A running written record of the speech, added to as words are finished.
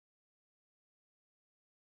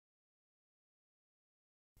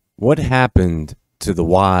What happened to the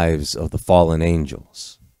wives of the fallen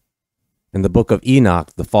angels? In the book of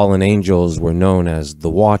Enoch, the fallen angels were known as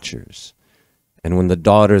the Watchers. And when the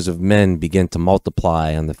daughters of men began to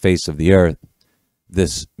multiply on the face of the earth,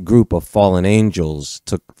 this group of fallen angels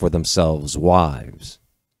took for themselves wives.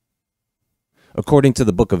 According to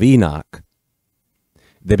the book of Enoch,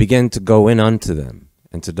 they began to go in unto them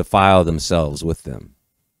and to defile themselves with them.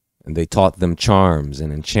 And they taught them charms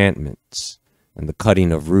and enchantments and the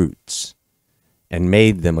cutting of roots, and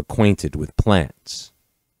made them acquainted with plants.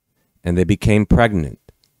 And they became pregnant,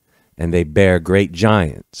 and they bare great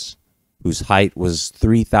giants, whose height was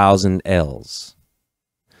 3,000 ells,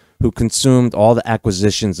 who consumed all the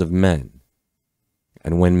acquisitions of men.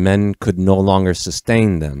 And when men could no longer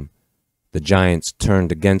sustain them, the giants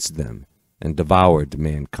turned against them and devoured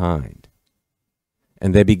mankind.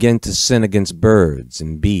 And they began to sin against birds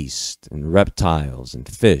and beasts and reptiles and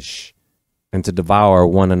fish, and to devour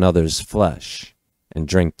one another's flesh and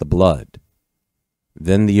drink the blood.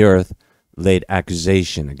 Then the earth laid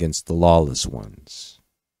accusation against the lawless ones.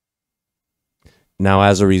 Now,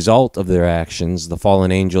 as a result of their actions, the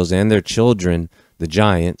fallen angels and their children, the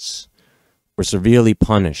giants, were severely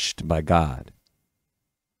punished by God.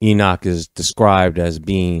 Enoch is described as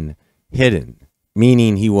being hidden,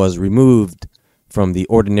 meaning he was removed from the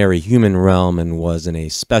ordinary human realm and was in a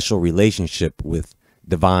special relationship with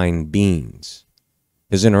divine beings.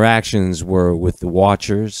 His interactions were with the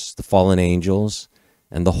Watchers, the fallen angels,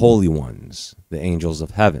 and the holy ones, the angels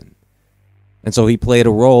of heaven. And so he played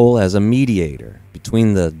a role as a mediator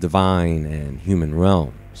between the divine and human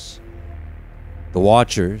realms. The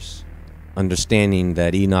Watchers, understanding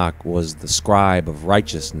that Enoch was the scribe of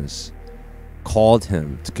righteousness, called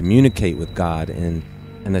him to communicate with God in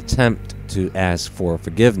an attempt to ask for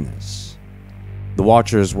forgiveness. The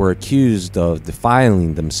Watchers were accused of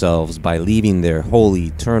defiling themselves by leaving their holy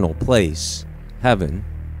eternal place, heaven,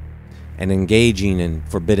 and engaging in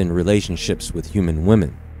forbidden relationships with human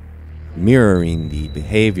women, mirroring the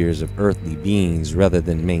behaviors of earthly beings rather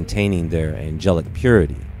than maintaining their angelic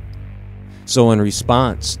purity. So in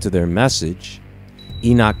response to their message,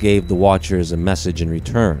 Enoch gave the Watchers a message in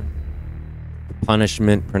return. The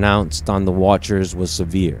punishment pronounced on the Watchers was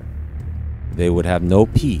severe. They would have no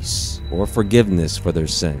peace or forgiveness for their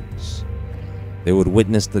sins. They would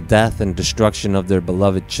witness the death and destruction of their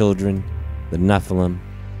beloved children, the Nephilim,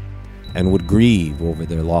 and would grieve over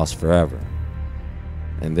their loss forever.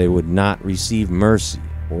 And they would not receive mercy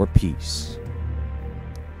or peace.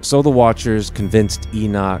 So the Watchers convinced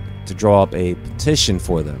Enoch to draw up a petition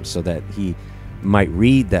for them so that he might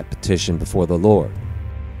read that petition before the Lord.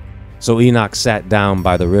 So Enoch sat down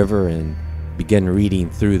by the river and began reading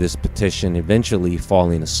through this petition, eventually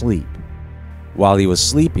falling asleep. While he was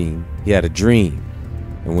sleeping, he had a dream,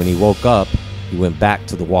 and when he woke up, he went back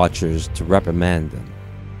to the Watchers to reprimand them.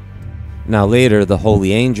 Now later, the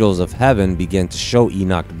holy angels of heaven began to show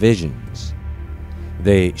Enoch visions.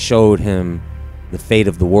 They showed him the fate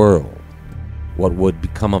of the world, what would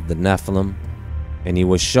become of the Nephilim, and he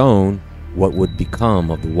was shown what would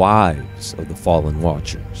become of the wives of the fallen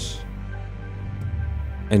Watchers.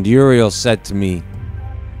 And Uriel said to me,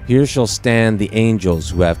 "Here shall stand the angels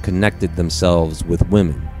who have connected themselves with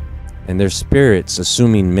women, and their spirits,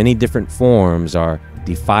 assuming many different forms, are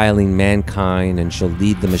defiling mankind and shall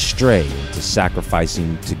lead them astray into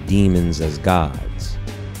sacrificing to demons as gods.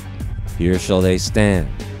 Here shall they stand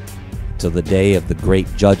till the day of the great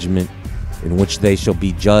judgment, in which they shall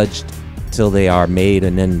be judged till they are made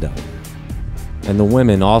an end of. And the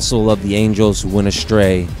women also of the angels who went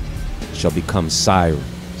astray shall become sirens."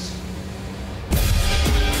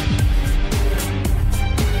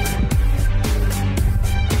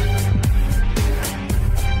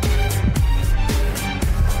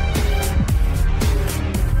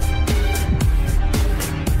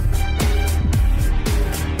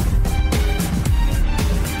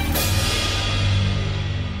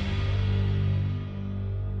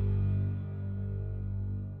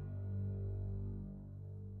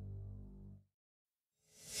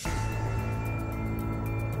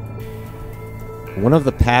 One of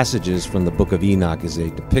the passages from the book of Enoch is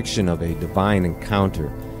a depiction of a divine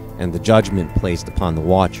encounter and the judgment placed upon the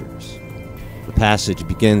Watchers. The passage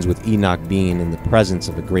begins with Enoch being in the presence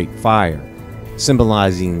of a great fire,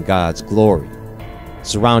 symbolizing God's glory.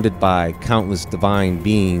 Surrounded by countless divine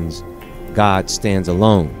beings, God stands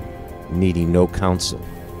alone, needing no counsel.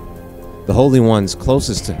 The holy ones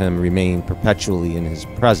closest to him remain perpetually in his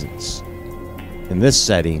presence. In this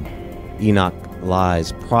setting, Enoch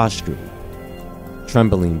lies prostrate,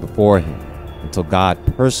 trembling before him, until God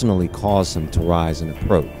personally calls him to rise and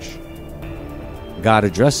approach. God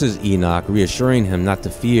addresses Enoch, reassuring him not to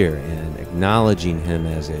fear and acknowledging him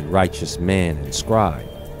as a righteous man and scribe.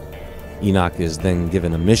 Enoch is then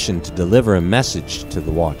given a mission to deliver a message to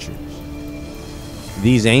the Watchers.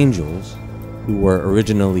 These angels, who were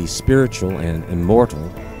originally spiritual and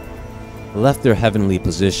immortal, left their heavenly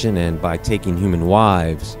position and, by taking human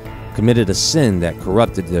wives, committed a sin that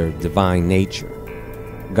corrupted their divine nature.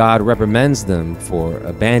 God reprimands them for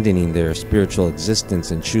abandoning their spiritual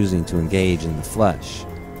existence and choosing to engage in the flesh,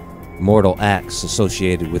 mortal acts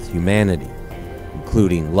associated with humanity,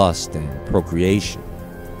 including lust and procreation.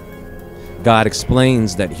 God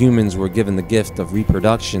explains that humans were given the gift of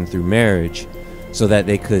reproduction through marriage so that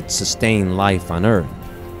they could sustain life on earth.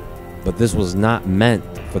 But this was not meant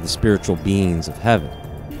for the spiritual beings of heaven.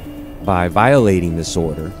 By violating this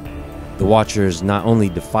order, the Watchers not only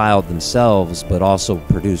defiled themselves, but also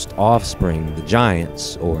produced offspring, the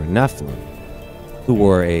giants, or Nephilim, who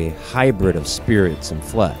were a hybrid of spirits and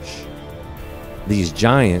flesh. These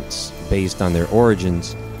giants, based on their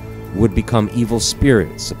origins, would become evil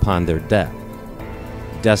spirits upon their death,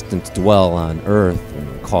 destined to dwell on earth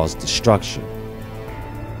and cause destruction.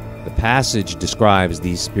 The passage describes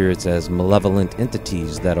these spirits as malevolent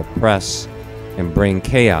entities that oppress and bring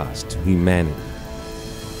chaos to humanity.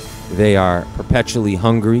 They are perpetually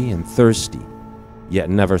hungry and thirsty, yet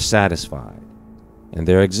never satisfied, and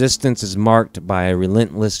their existence is marked by a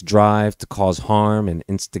relentless drive to cause harm and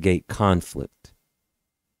instigate conflict.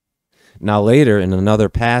 Now later, in another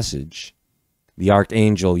passage, the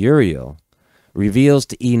archangel Uriel reveals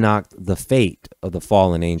to Enoch the fate of the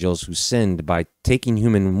fallen angels who sinned by taking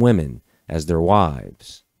human women as their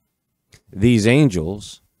wives. These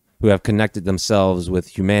angels, who have connected themselves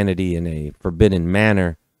with humanity in a forbidden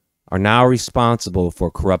manner, are now responsible for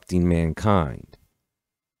corrupting mankind.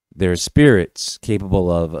 Their spirits, capable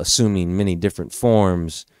of assuming many different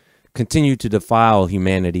forms, continue to defile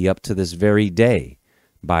humanity up to this very day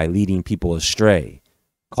by leading people astray,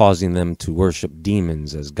 causing them to worship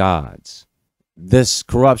demons as gods. This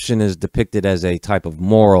corruption is depicted as a type of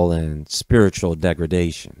moral and spiritual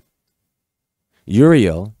degradation.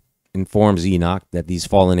 Uriel informs Enoch that these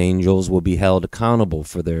fallen angels will be held accountable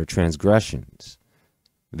for their transgressions.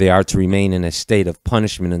 They are to remain in a state of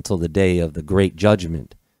punishment until the day of the great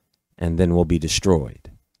judgment, and then will be destroyed.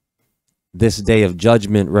 This day of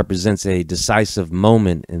judgment represents a decisive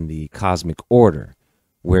moment in the cosmic order,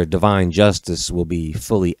 where divine justice will be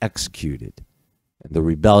fully executed, and the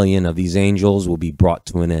rebellion of these angels will be brought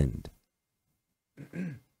to an end.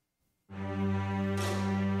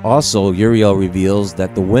 Also, Uriel reveals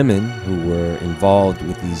that the women who were involved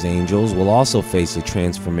with these angels will also face a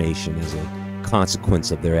transformation as a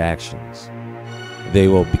consequence of their actions. They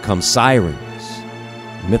will become sirens,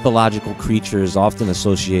 mythological creatures often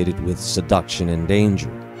associated with seduction and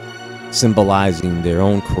danger, symbolizing their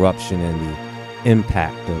own corruption and the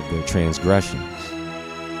impact of their transgressions.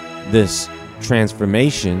 This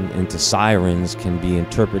transformation into sirens can be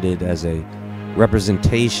interpreted as a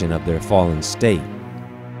representation of their fallen state,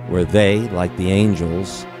 where they, like the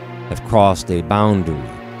angels, have crossed a boundary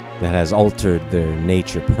that has altered their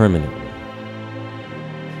nature permanently.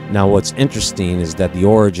 Now, what's interesting is that the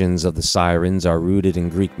origins of the sirens are rooted in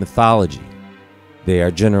Greek mythology. They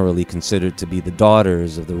are generally considered to be the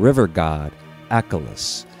daughters of the river god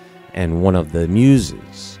Achelous and one of the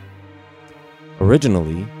Muses.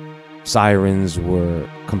 Originally, sirens were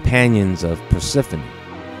companions of Persephone,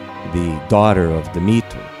 the daughter of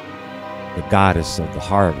Demeter, the goddess of the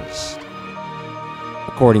harvest.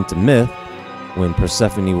 According to myth, when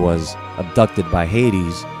Persephone was abducted by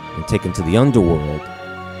Hades and taken to the underworld,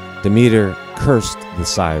 Demeter cursed the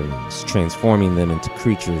sirens, transforming them into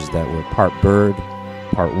creatures that were part bird,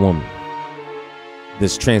 part woman.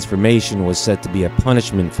 This transformation was said to be a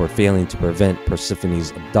punishment for failing to prevent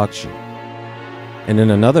Persephone's abduction. And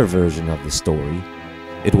in another version of the story,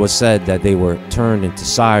 it was said that they were turned into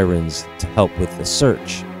sirens to help with the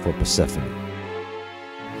search for Persephone.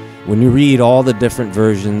 When you read all the different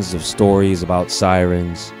versions of stories about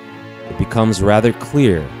sirens, it becomes rather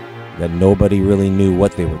clear that nobody really knew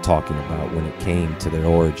what they were talking about when it came to their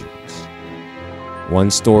origins. One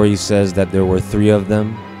story says that there were 3 of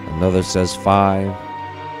them, another says 5.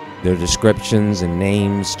 Their descriptions and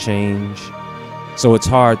names change, so it's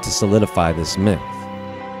hard to solidify this myth.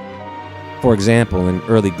 For example, in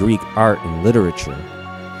early Greek art and literature,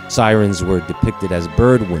 sirens were depicted as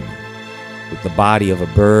bird women, with the body of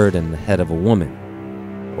a bird and the head of a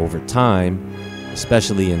woman. Over time,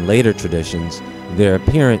 especially in later traditions, their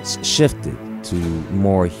appearance shifted to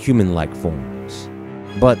more human-like forms,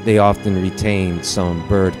 but they often retained some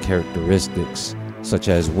bird characteristics, such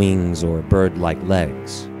as wings or bird-like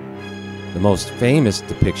legs. The most famous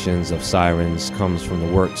depictions of sirens comes from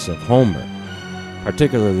the works of Homer,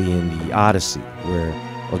 particularly in the Odyssey, where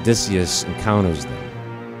Odysseus encounters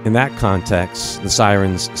them. In that context, the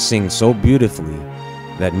sirens sing so beautifully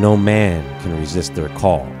that no man can resist their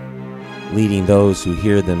call, leading those who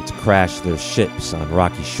hear them to crash their ships on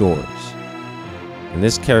rocky shores. And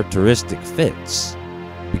this characteristic fits,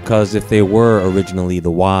 because if they were originally the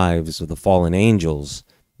wives of the fallen angels,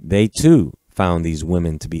 they too found these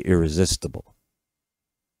women to be irresistible.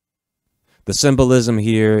 The symbolism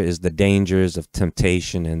here is the dangers of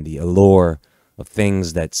temptation and the allure of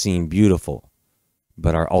things that seem beautiful,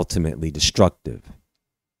 but are ultimately destructive.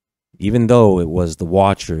 Even though it was the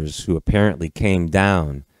Watchers who apparently came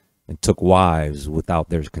down and took wives without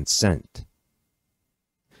their consent.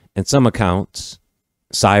 In some accounts,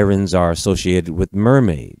 sirens are associated with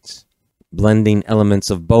mermaids, blending elements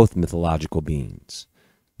of both mythological beings.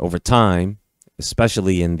 Over time,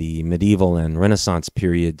 especially in the medieval and Renaissance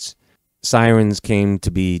periods, sirens came to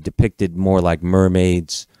be depicted more like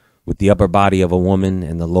mermaids, with the upper body of a woman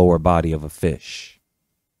and the lower body of a fish.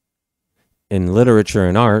 In literature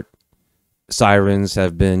and art, sirens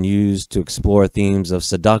have been used to explore themes of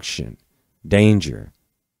seduction, danger,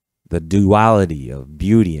 the duality of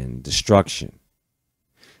beauty and destruction.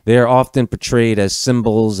 They are often portrayed as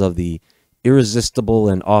symbols of the irresistible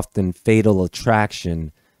and often fatal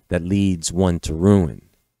attraction that leads one to ruin.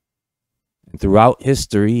 And throughout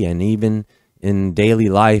history and even in daily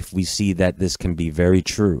life, we see that this can be very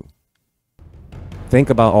true. Think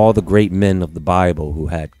about all the great men of the Bible who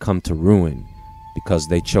had come to ruin because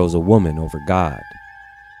they chose a woman over God.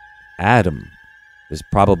 Adam is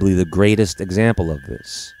probably the greatest example of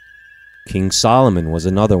this. King Solomon was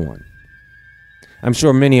another one. I'm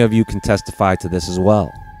sure many of you can testify to this as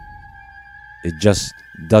well. It just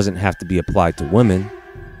doesn't have to be applied to women.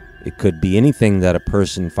 It could be anything that a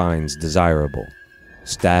person finds desirable.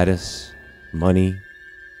 Status, money,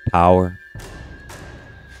 power.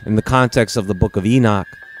 In the context of the Book of Enoch,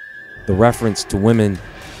 the reference to women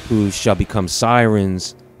who shall become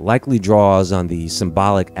sirens likely draws on the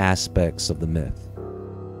symbolic aspects of the myth,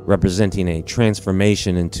 representing a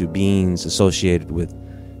transformation into beings associated with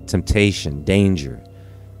temptation, danger,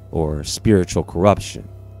 or spiritual corruption.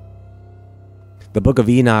 The Book of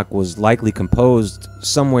Enoch was likely composed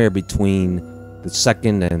somewhere between the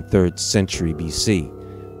 2nd and 3rd century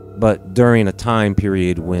BC, but during a time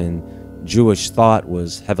period when Jewish thought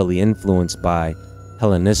was heavily influenced by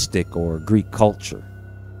Hellenistic or Greek culture.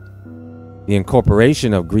 The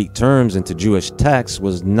incorporation of Greek terms into Jewish texts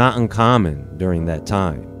was not uncommon during that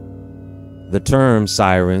time. The term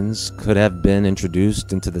sirens could have been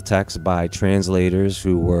introduced into the text by translators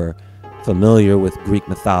who were familiar with Greek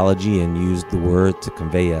mythology and used the word to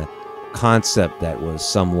convey a concept that was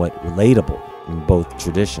somewhat relatable in both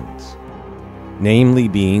traditions, namely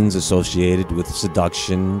beings associated with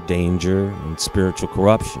seduction, danger, and spiritual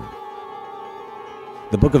corruption.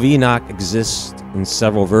 The Book of Enoch exists in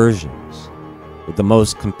several versions, with the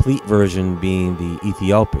most complete version being the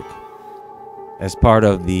Ethiopic, as part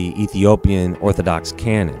of the Ethiopian Orthodox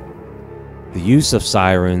canon. The use of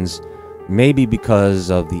sirens may be because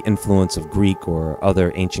of the influence of Greek or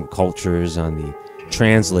other ancient cultures on the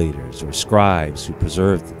translators or scribes who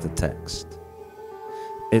preserved the text.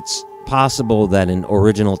 It's possible that an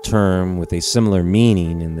original term with a similar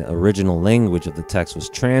meaning in the original language of the text was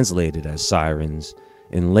translated as sirens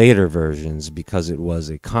in later versions because it was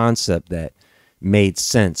a concept that made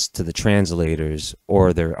sense to the translators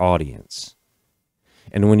or their audience.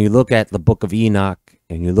 And when you look at the Book of Enoch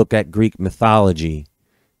and you look at Greek mythology,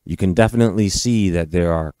 you can definitely see that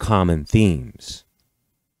there are common themes.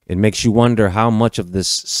 It makes you wonder how much of this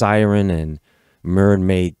siren and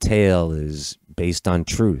mermaid tale is based on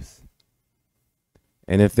truth.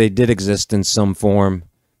 And if they did exist in some form,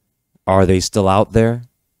 are they still out there,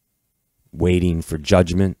 waiting for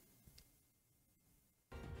judgment?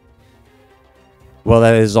 Well,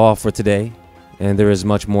 that is all for today, and there is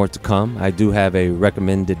much more to come. I do have a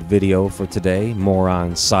recommended video for today, more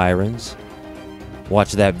on sirens.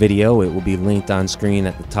 Watch that video. It will be linked on screen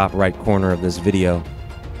at the top right corner of this video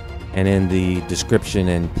and in the description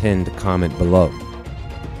and pinned comment below.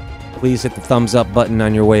 Please hit the thumbs up button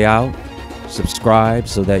on your way out. Subscribe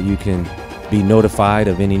so that you can be notified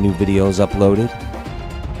of any new videos uploaded.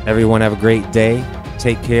 Everyone have a great day.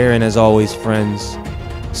 Take care, and as always, friends,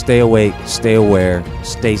 stay awake, stay aware,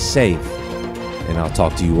 stay safe, and I'll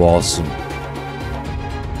talk to you all soon.